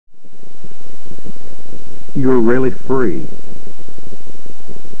you're really free.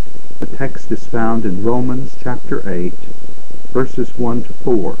 The text is found in Romans chapter 8, verses 1 to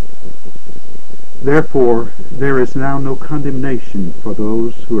 4. Therefore, there is now no condemnation for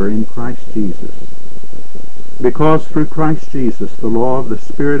those who are in Christ Jesus. Because through Christ Jesus the law of the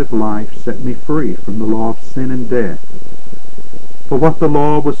Spirit of life set me free from the law of sin and death. For what the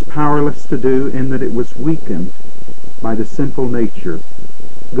law was powerless to do in that it was weakened by the sinful nature,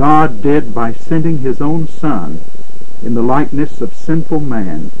 God did by sending his own Son in the likeness of sinful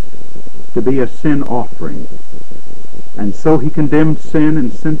man to be a sin offering. And so he condemned sin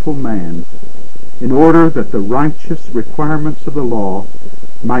and sinful man in order that the righteous requirements of the law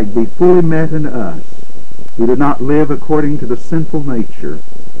might be fully met in us who do not live according to the sinful nature,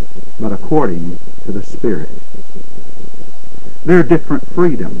 but according to the Spirit. There are different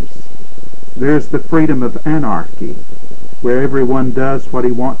freedoms. There's the freedom of anarchy, where everyone does what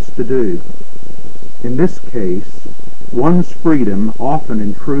he wants to do. In this case, one's freedom often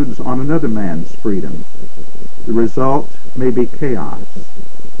intrudes on another man's freedom. The result may be chaos.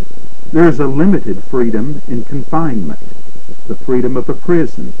 There is a limited freedom in confinement, the freedom of a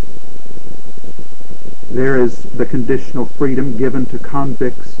prison. There is the conditional freedom given to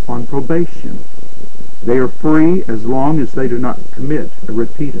convicts on probation. They are free as long as they do not commit a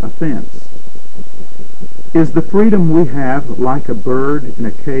repeat offense. Is the freedom we have like a bird in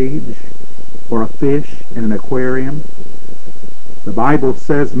a cage or a fish in an aquarium? The Bible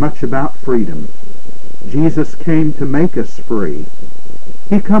says much about freedom. Jesus came to make us free.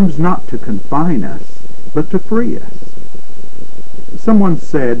 He comes not to confine us, but to free us. Someone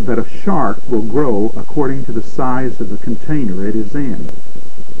said that a shark will grow according to the size of the container it is in.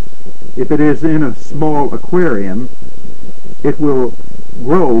 If it is in a small aquarium, it will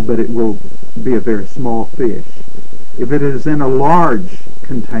grow, but it will be a very small fish. If it is in a large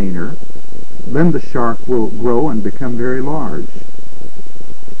container, then the shark will grow and become very large.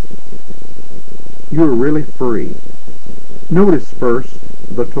 You are really free. Notice first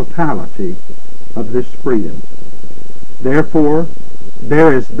the totality of this freedom. Therefore,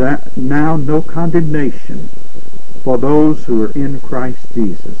 there is now no condemnation for those who are in Christ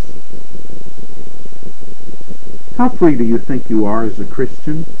Jesus. How free do you think you are as a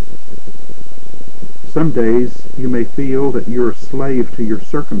Christian? Some days you may feel that you're a slave to your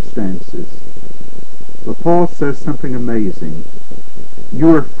circumstances. But Paul says something amazing.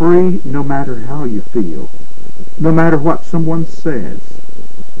 You are free no matter how you feel, no matter what someone says.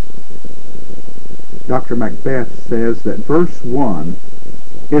 Dr. Macbeth says that verse 1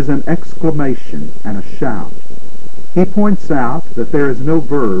 is an exclamation and a shout. He points out that there is no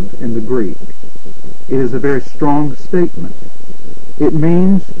verb in the Greek. It is a very strong statement. It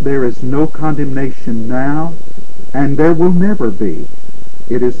means there is no condemnation now, and there will never be.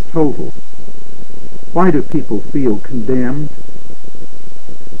 It is total. Why do people feel condemned?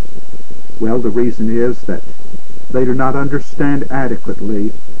 Well, the reason is that they do not understand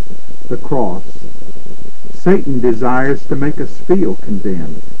adequately the cross. Satan desires to make us feel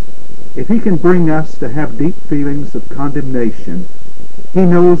condemned. If he can bring us to have deep feelings of condemnation, he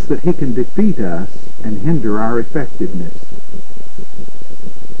knows that he can defeat us and hinder our effectiveness.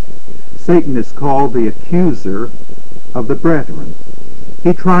 Satan is called the accuser of the brethren.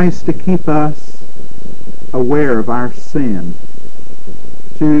 He tries to keep us aware of our sin,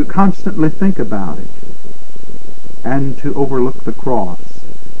 to constantly think about it, and to overlook the cross.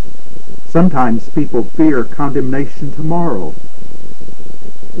 Sometimes people fear condemnation tomorrow.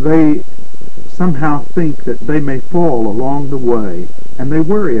 They somehow think that they may fall along the way, and they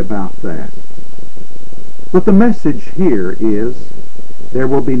worry about that. But the message here is, there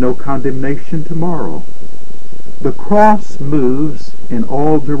will be no condemnation tomorrow. The cross moves in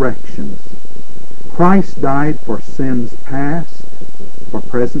all directions. Christ died for sins past, for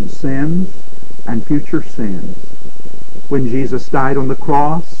present sins, and future sins. When Jesus died on the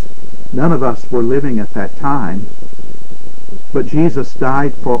cross, none of us were living at that time, but Jesus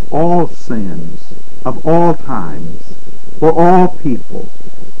died for all sins, of all times, for all people.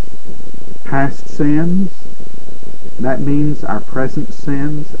 Past sins, that means our present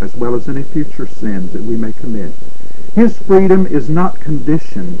sins, as well as any future sins that we may commit. His freedom is not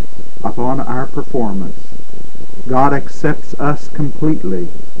conditioned upon our performance. God accepts us completely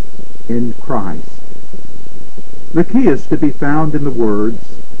in Christ. The key is to be found in the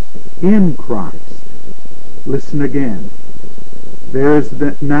words, in Christ. Listen again. There is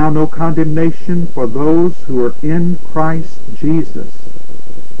now no condemnation for those who are in Christ Jesus.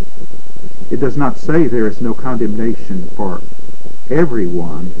 It does not say there is no condemnation for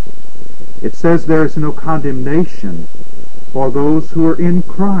everyone. It says there is no condemnation for those who are in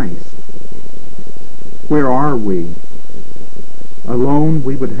Christ. where are we? Alone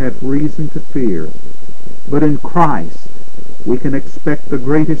we would have reason to fear, but in Christ we can expect the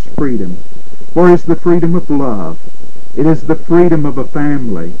greatest freedom, for it is the freedom of love. It is the freedom of a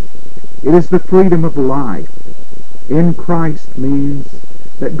family. It is the freedom of life. In Christ means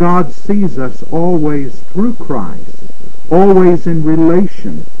that God sees us always through Christ, always in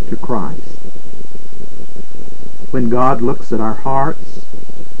relation to Christ. When God looks at our hearts,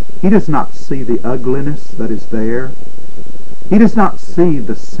 He does not see the ugliness that is there. He does not see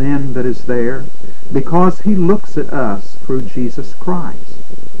the sin that is there, because He looks at us through Jesus Christ.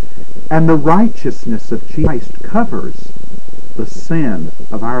 And the righteousness of Christ covers the sin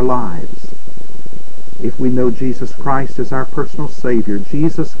of our lives. If we know Jesus Christ as our personal Savior,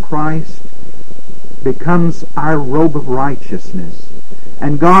 Jesus Christ becomes our robe of righteousness.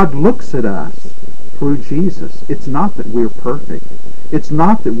 And God looks at us through Jesus. It's not that we're perfect. It's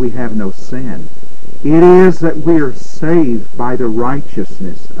not that we have no sin. It is that we are saved by the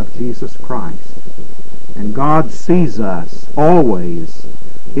righteousness of Jesus Christ. And God sees us always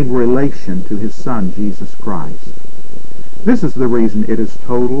in relation to His Son, Jesus Christ. This is the reason it is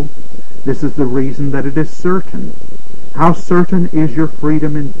total. This is the reason that it is certain. How certain is your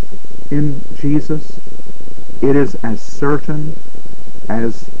freedom in Jesus? It is as certain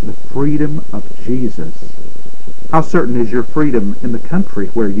as the freedom of Jesus. How certain is your freedom in the country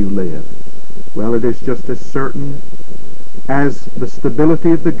where you live? Well, it is just as certain as the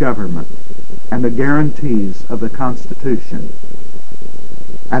stability of the government and the guarantees of the Constitution.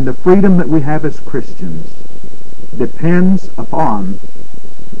 And the freedom that we have as Christians depends upon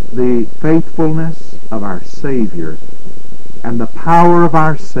the faithfulness of our Savior and the power of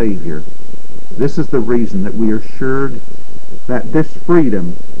our Savior. This is the reason that we are assured that this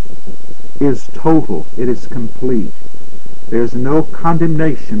freedom is total. It is complete. There's no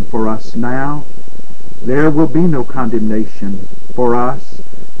condemnation for us now. There will be no condemnation for us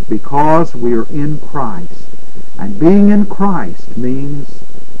because we are in Christ. And being in Christ means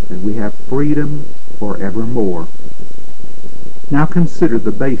that we have freedom forevermore. Now consider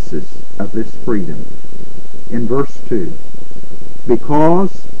the basis of this freedom. In verse 2,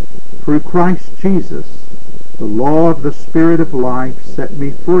 because through Christ Jesus, the law of the Spirit of life set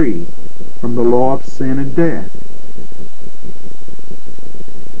me free from the law of sin and death.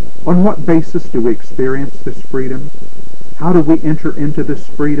 On what basis do we experience this freedom? How do we enter into this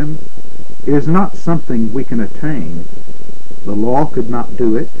freedom? It is not something we can attain. The law could not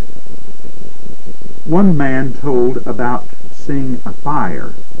do it. One man told about seeing a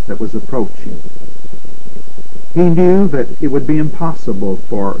fire that was approaching. He knew that it would be impossible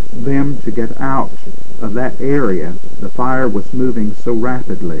for them to get out of that area. The fire was moving so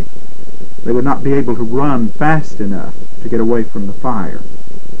rapidly. They would not be able to run fast enough to get away from the fire.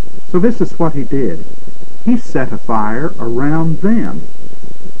 So this is what he did. He set a fire around them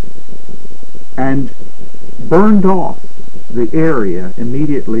and burned off the area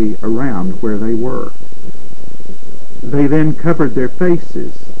immediately around where they were. They then covered their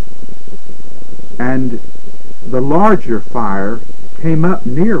faces, and the larger fire came up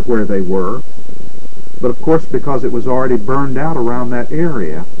near where they were, but of course because it was already burned out around that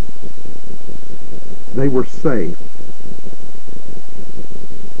area, they were safe.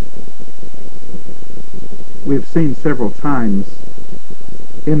 We've seen several times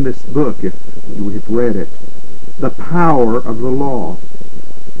in this book, if we've read it, the power of the law.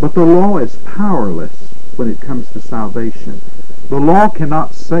 But the law is powerless when it comes to salvation. The law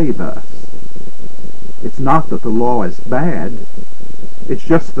cannot save us. It's not that the law is bad. It's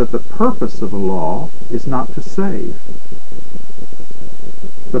just that the purpose of the law is not to save.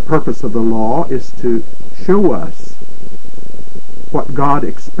 The purpose of the law is to show us what God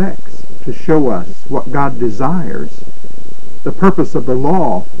expects, to show us what God desires. The purpose of the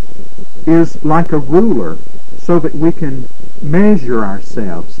law is like a ruler, so that we can measure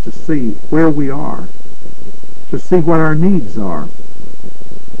ourselves to see where we are, to see what our needs are.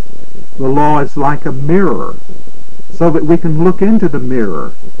 The law is like a mirror, so that we can look into the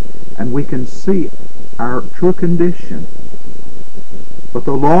mirror and we can see our true condition. But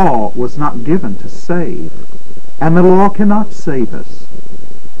the law was not given to save, and the law cannot save us.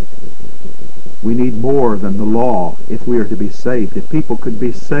 We need more than the law if we are to be saved. If people could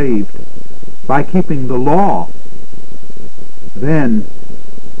be saved by keeping the law, then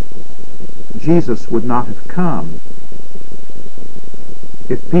Jesus would not have come.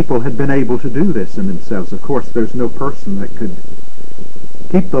 If people had been able to do this in themselves, of course there's no person that could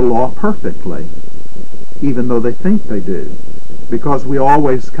keep the law perfectly, even though they think they do, because we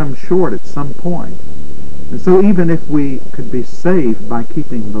always come short at some point. And so even if we could be saved by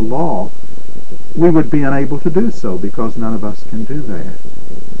keeping the law, we would be unable to do so because none of us can do that.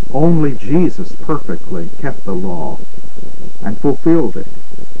 Only Jesus perfectly kept the law and fulfilled it.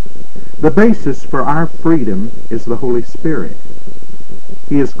 The basis for our freedom is the Holy Spirit.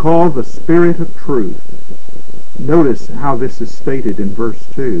 He is called the Spirit of Truth. Notice how this is stated in verse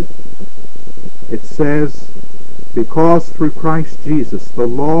 2. It says, because through Christ Jesus the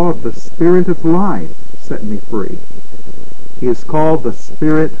law of the Spirit of life set me free. He is called the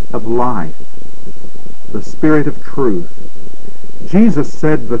Spirit of life, the Spirit of truth. Jesus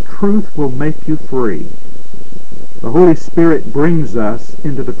said the truth will make you free. The Holy Spirit brings us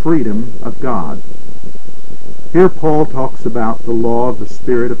into the freedom of God. Here Paul talks about the law of the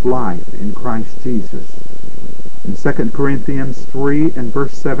Spirit of life in Christ Jesus. In 2 Corinthians 3 and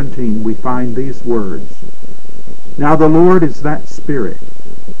verse 17 we find these words, now the Lord is that Spirit,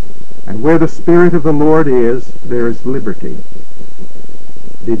 and where the Spirit of the Lord is, there is liberty.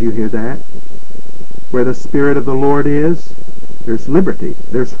 Did you hear that? Where the Spirit of the Lord is, there's liberty,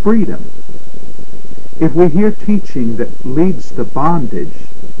 there's freedom. If we hear teaching that leads to bondage,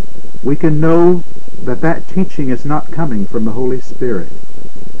 we can know that that teaching is not coming from the Holy Spirit.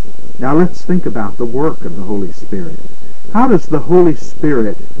 Now let's think about the work of the Holy Spirit. How does the Holy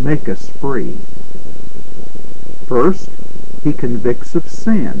Spirit make us free? First, He convicts of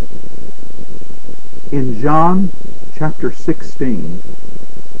sin. In John chapter 16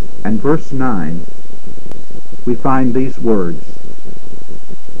 and verse 9, we find these words.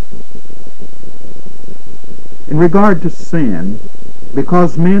 In regard to sin,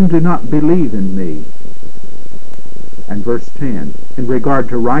 because men do not believe in me. And verse 10, in regard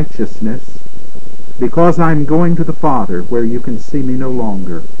to righteousness, because I am going to the Father, where you can see me no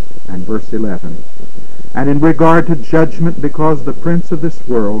longer. And verse 11, and in regard to judgment, because the prince of this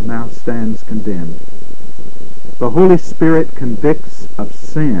world now stands condemned. The Holy Spirit convicts of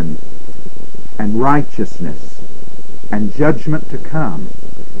sin and righteousness and judgment to come.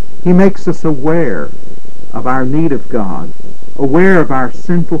 He makes us aware of our need of God, aware of our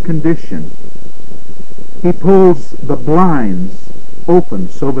sinful condition. He pulls the blinds open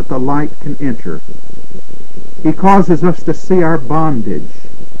so that the light can enter. He causes us to see our bondage.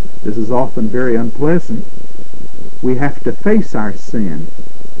 This is often very unpleasant. We have to face our sin.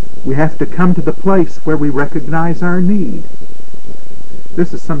 We have to come to the place where we recognize our need.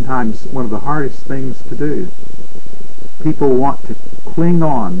 This is sometimes one of the hardest things to do. People want to cling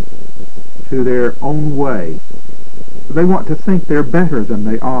on to their own way. They want to think they're better than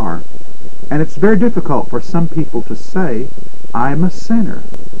they are. And it's very difficult for some people to say, I'm a sinner.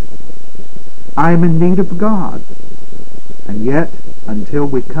 I am in need of God. And yet, until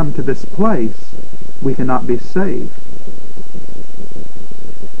we come to this place, we cannot be saved.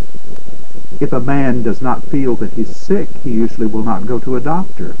 If a man does not feel that he's sick, he usually will not go to a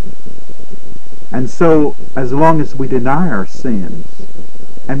doctor. And so, as long as we deny our sins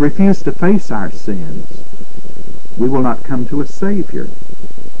and refuse to face our sins, we will not come to a Savior.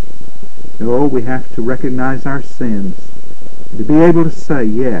 No, we have to recognize our sins, to be able to say,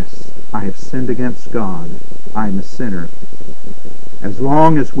 yes, I have sinned against God. I am a sinner. As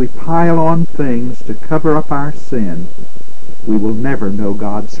long as we pile on things to cover up our sin, we will never know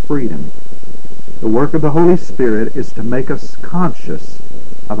God's freedom. The work of the Holy Spirit is to make us conscious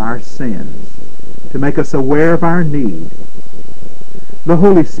of our sins, to make us aware of our need. The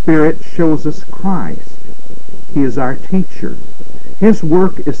Holy Spirit shows us Christ. He is our teacher. His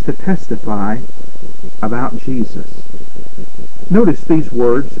work is to testify about Jesus. Notice these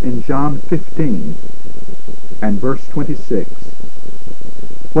words in John 15 and verse 26.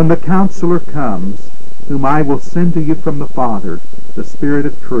 When the Counselor comes, whom I will send to you from the Father, the Spirit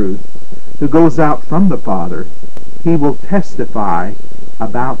of truth, who goes out from the Father, he will testify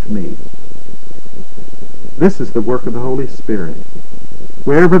about me. This is the work of the Holy Spirit.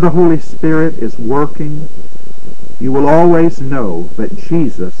 Wherever the Holy Spirit is working, you will always know that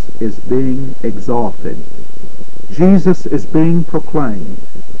Jesus is being exalted. Jesus is being proclaimed.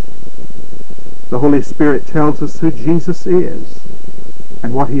 The Holy Spirit tells us who Jesus is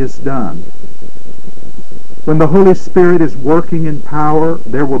and what he has done. When the Holy Spirit is working in power,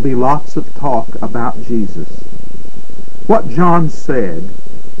 there will be lots of talk about Jesus. What John said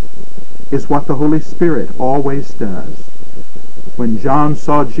is what the Holy Spirit always does. When John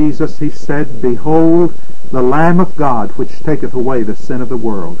saw Jesus, he said, Behold, the Lamb of God, which taketh away the sin of the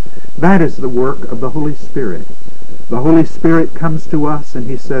world. That is the work of the Holy Spirit. The Holy Spirit comes to us and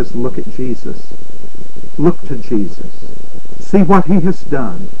he says, look at Jesus. Look to Jesus. See what he has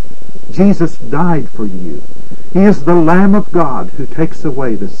done. Jesus died for you. He is the Lamb of God who takes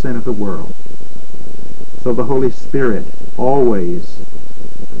away the sin of the world. So the Holy Spirit always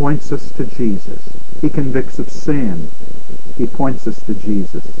points us to Jesus. He convicts of sin. He points us to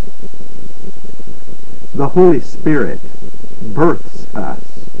Jesus. The Holy Spirit births us.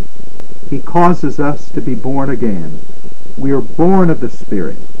 He causes us to be born again. We are born of the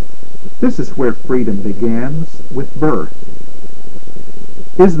Spirit. This is where freedom begins, with birth.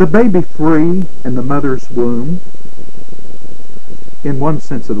 Is the baby free in the mother's womb? In one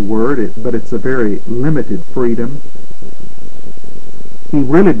sense of the word, but it's a very limited freedom. He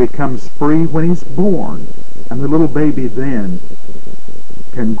really becomes free when he's born, and the little baby then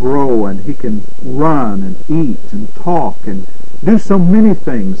can grow, and he can run and eat and talk and do so many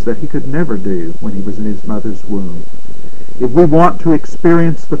things that he could never do when he was in his mother's womb. If we want to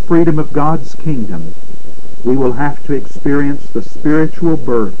experience the freedom of God's kingdom, we will have to experience the spiritual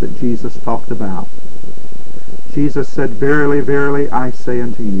birth that Jesus talked about. Jesus said, "Verily, verily, I say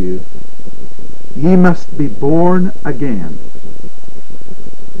unto you, ye must be born again."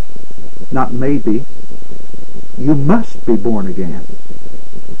 Not maybe. You must be born again.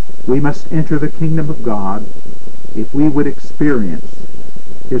 We must enter the kingdom of God if we would experience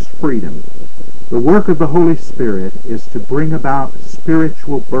His freedom. The work of the Holy Spirit is to bring about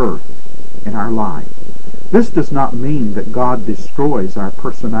spiritual birth in our life. This does not mean that God destroys our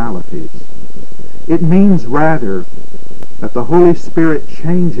personalities. It means rather that the Holy Spirit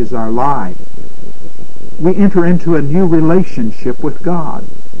changes our life. We enter into a new relationship with God.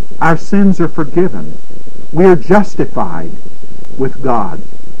 Our sins are forgiven. We are justified with God.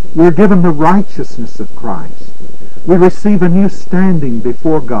 We are given the righteousness of Christ. We receive a new standing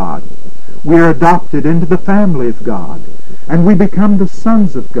before God. We are adopted into the family of God, and we become the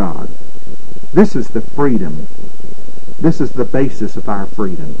sons of God. This is the freedom. This is the basis of our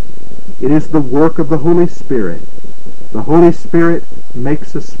freedom. It is the work of the Holy Spirit. The Holy Spirit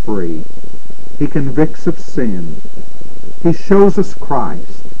makes us free. He convicts of sin. He shows us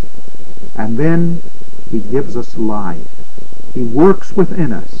Christ. And then He gives us life. He works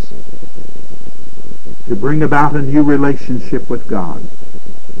within us to bring about a new relationship with God.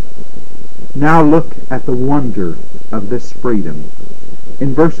 Now look at the wonder of this freedom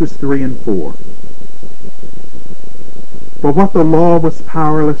in verses 3 and 4. For what the law was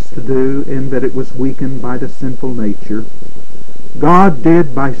powerless to do, in that it was weakened by the sinful nature, God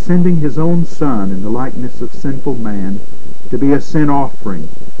did by sending His own Son in the likeness of sinful man to be a sin offering.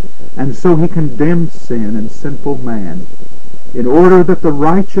 And so He condemned sin and sinful man, in order that the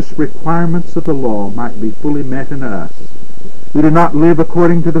righteous requirements of the law might be fully met in us, who do not live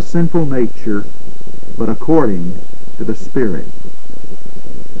according to the sinful nature, but according to the Spirit.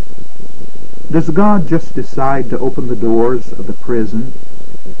 Does God just decide to open the doors of the prison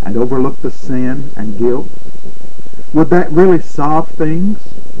and overlook the sin and guilt? Would that really solve things?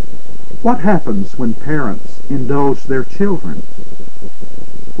 What happens when parents indulge their children?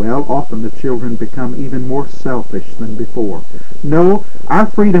 Well, often the children become even more selfish than before. No, our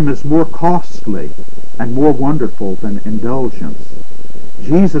freedom is more costly and more wonderful than indulgence.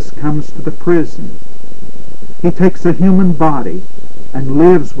 Jesus comes to the prison. He takes a human body and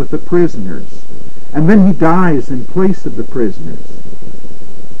lives with the prisoners, and then He dies in place of the prisoners.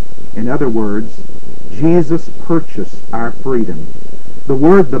 In other words, Jesus purchased our freedom. The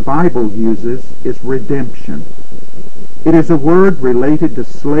word the Bible uses is redemption. It is a word related to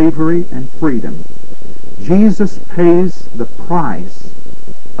slavery and freedom. Jesus pays the price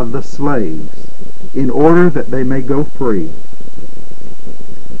of the slaves in order that they may go free.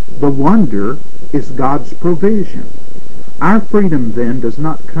 The wonder is God's provision. Our freedom then does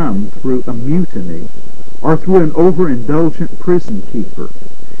not come through a mutiny or through an overindulgent prison keeper.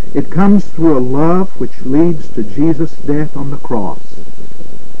 It comes through a love which leads to Jesus' death on the cross.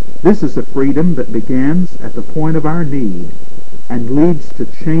 This is a freedom that begins at the point of our need and leads to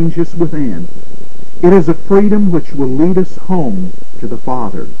changes within. It is a freedom which will lead us home to the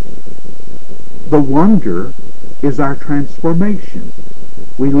Father. The wonder is our transformation.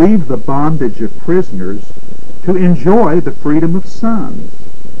 We leave the bondage of prisoners to enjoy the freedom of sons.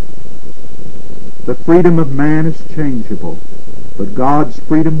 The freedom of man is changeable, but God's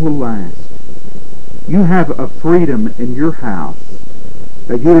freedom will last. You have a freedom in your house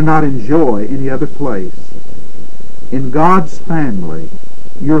that you do not enjoy any other place. In God's family,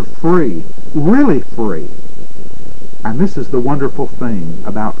 you're free, really free. And this is the wonderful thing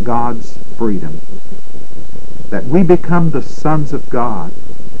about God's freedom, that we become the sons of God.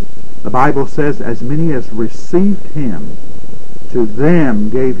 The Bible says, as many as received Him, to them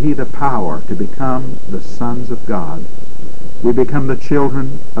gave He the power to become the sons of God. We become the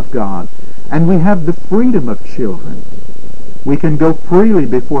children of God, and we have the freedom of children. We can go freely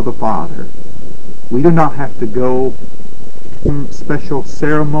before the Father. We do not have to go some special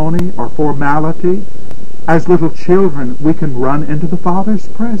ceremony or formality. As little children, we can run into the Father's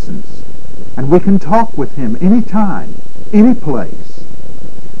presence, and we can talk with Him any time, any place.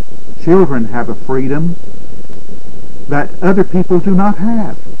 Children have a freedom that other people do not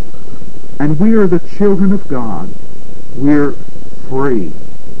have. And we are the children of God. We're free,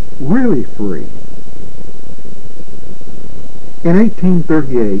 really free. In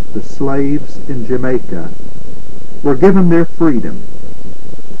 1838, the slaves in Jamaica were given their freedom.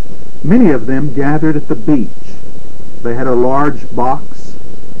 Many of them gathered at the beach. They had a large box,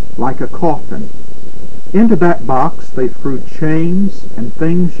 like a coffin. Into that box they threw chains and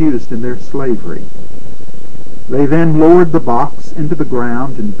things used in their slavery. They then lowered the box into the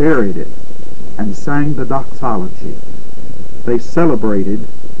ground and buried it, and sang the doxology. They celebrated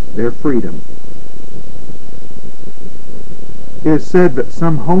their freedom. It is said that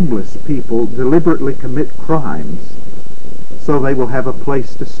some homeless people deliberately commit crimes so they will have a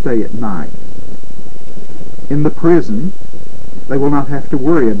place to stay at night. In the prison, they will not have to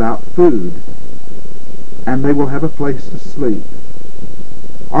worry about food, and they will have a place to sleep.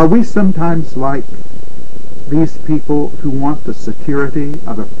 Are we sometimes like these people who want the security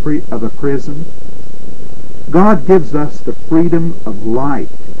of a prison? God gives us the freedom of light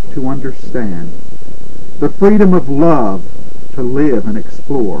to understand, the freedom of love to live and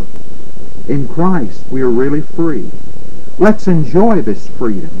explore. In Christ we are really free. Let's enjoy this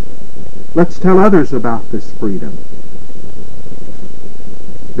freedom. Let's tell others about this freedom.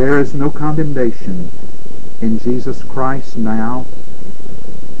 There is no condemnation in Jesus Christ now.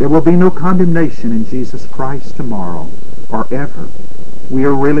 There will be no condemnation in Jesus Christ tomorrow or ever. We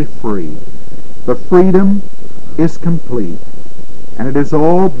are really free. The freedom is complete, and it is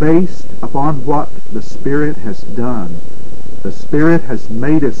all based upon what the Spirit has done. The Spirit has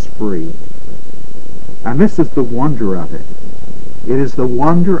made us free. And this is the wonder of it. It is the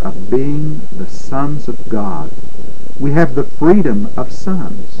wonder of being the sons of God. We have the freedom of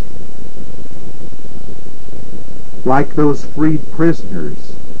sons. Like those freed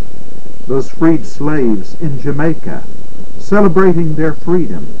prisoners, those freed slaves in Jamaica, celebrating their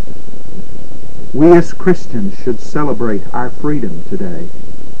freedom. We as Christians should celebrate our freedom today.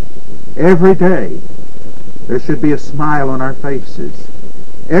 Every day there should be a smile on our faces.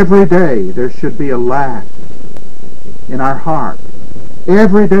 Every day there should be a laugh in our heart.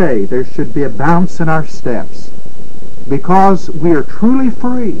 Every day there should be a bounce in our steps, because we are truly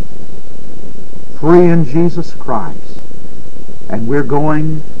free. Free in Jesus Christ. And we're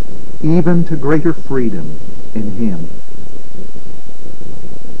going even to greater freedom in Him.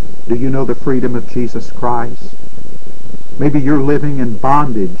 Do you know the freedom of Jesus Christ? Maybe you're living in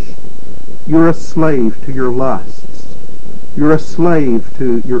bondage. You're a slave to your lusts. You're a slave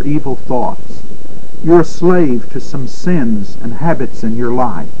to your evil thoughts. You're a slave to some sins and habits in your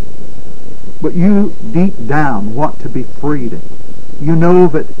life. But you deep down want to be freed. You know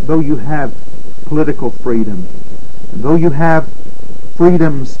that though you have political freedom, and though you have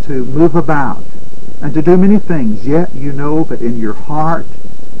freedoms to move about and to do many things, yet you know that in your heart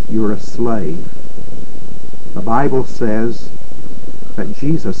you're a slave. The Bible says that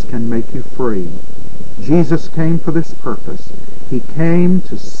Jesus can make you free. Jesus came for this purpose. He came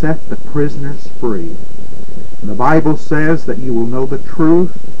to set the prisoners free. And the Bible says that you will know the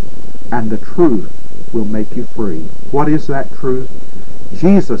truth, and the truth will make you free. What is that truth?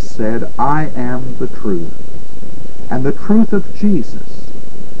 Jesus said, I am the truth. And the truth of Jesus,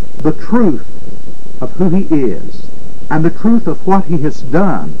 the truth of who He is, and the truth of what He has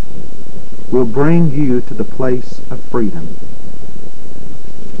done will bring you to the place of freedom.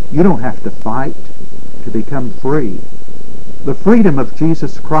 You don't have to fight to become free. The freedom of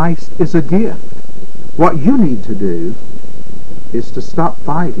Jesus Christ is a gift. What you need to do is to stop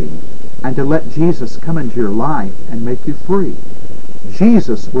fighting and to let Jesus come into your life and make you free.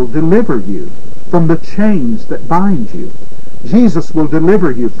 Jesus will deliver you from the chains that bind you. Jesus will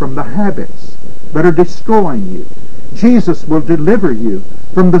deliver you from the habits that are destroying you. Jesus will deliver you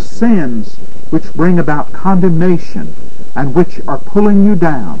from the sins which bring about condemnation and which are pulling you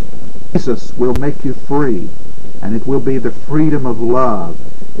down. Jesus will make you free, and it will be the freedom of love.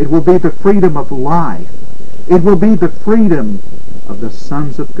 It will be the freedom of life. It will be the freedom of the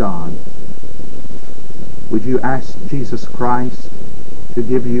sons of God. Would you ask Jesus Christ to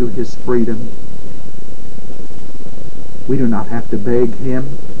give you His freedom? We do not have to beg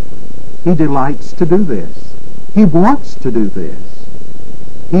Him. He delights to do this. He wants to do this.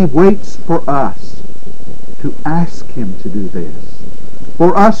 He waits for us to ask Him to do this,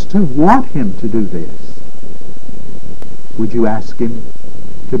 for us to want Him to do this. Would you ask Him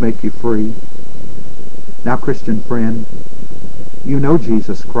to make you free? Now, Christian friend, You know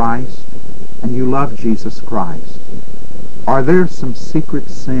Jesus Christ, and you love Jesus Christ. Are there some secret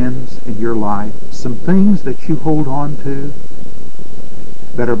sins in your life, some things that you hold on to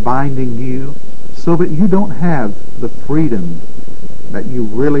that are binding you so that you don't have the freedom that you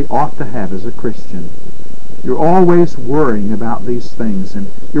really ought to have as a Christian? You're always worrying about these things,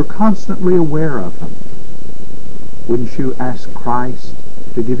 and you're constantly aware of them. Wouldn't you ask Christ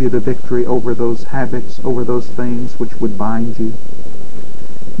to give you the victory over those habits, over those things which would bind you?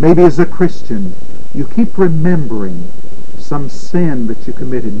 Maybe as a Christian, you keep remembering some sin that you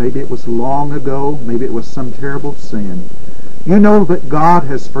committed. Maybe it was long ago. Maybe it was some terrible sin. You know that God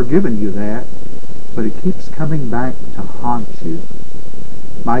has forgiven you that, but it keeps coming back to haunt you.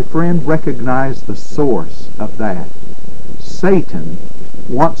 My friend, recognize the source of that. Satan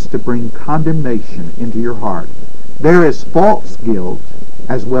wants to bring condemnation into your heart. There is false guilt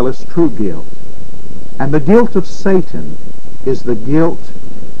as well as true guilt. And the guilt of Satan is the guilt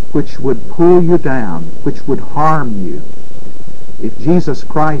which would pull you down, which would harm you. If Jesus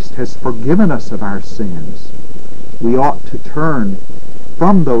Christ has forgiven us of our sins, we ought to turn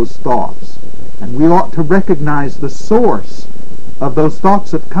from those thoughts, and we ought to recognize the source of those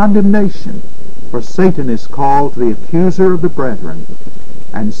thoughts of condemnation. For Satan is called the accuser of the brethren,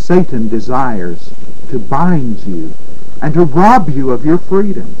 and Satan desires to bind you and to rob you of your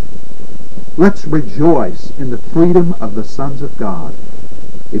freedom. Let's rejoice in the freedom of the sons of God.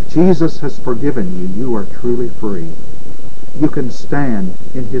 If Jesus has forgiven you, you are truly free. You can stand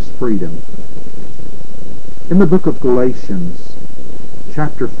in his freedom. In the book of Galatians,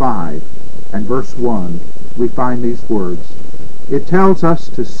 chapter 5 and verse 1, we find these words. It tells us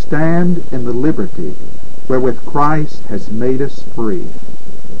to stand in the liberty wherewith Christ has made us free.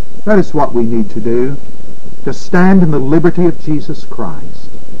 That is what we need to do, to stand in the liberty of Jesus Christ.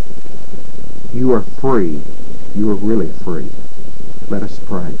 You are free. You are really free. Let us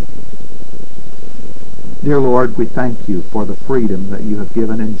pray. Dear Lord, we thank you for the freedom that you have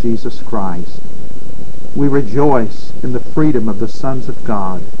given in Jesus Christ. We rejoice in the freedom of the sons of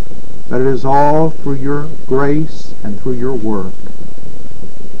God, that it is all through your grace and through your work.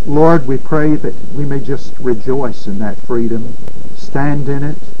 Lord, we pray that we may just rejoice in that freedom, stand in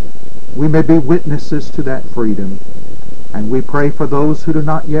it. We may be witnesses to that freedom. And we pray for those who do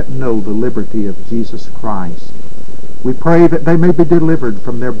not yet know the liberty of Jesus Christ. We pray that they may be delivered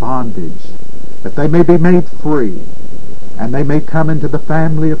from their bondage, that they may be made free, and they may come into the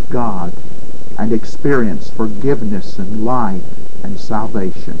family of God and experience forgiveness and life and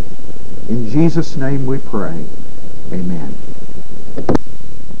salvation. In Jesus' name we pray. Amen.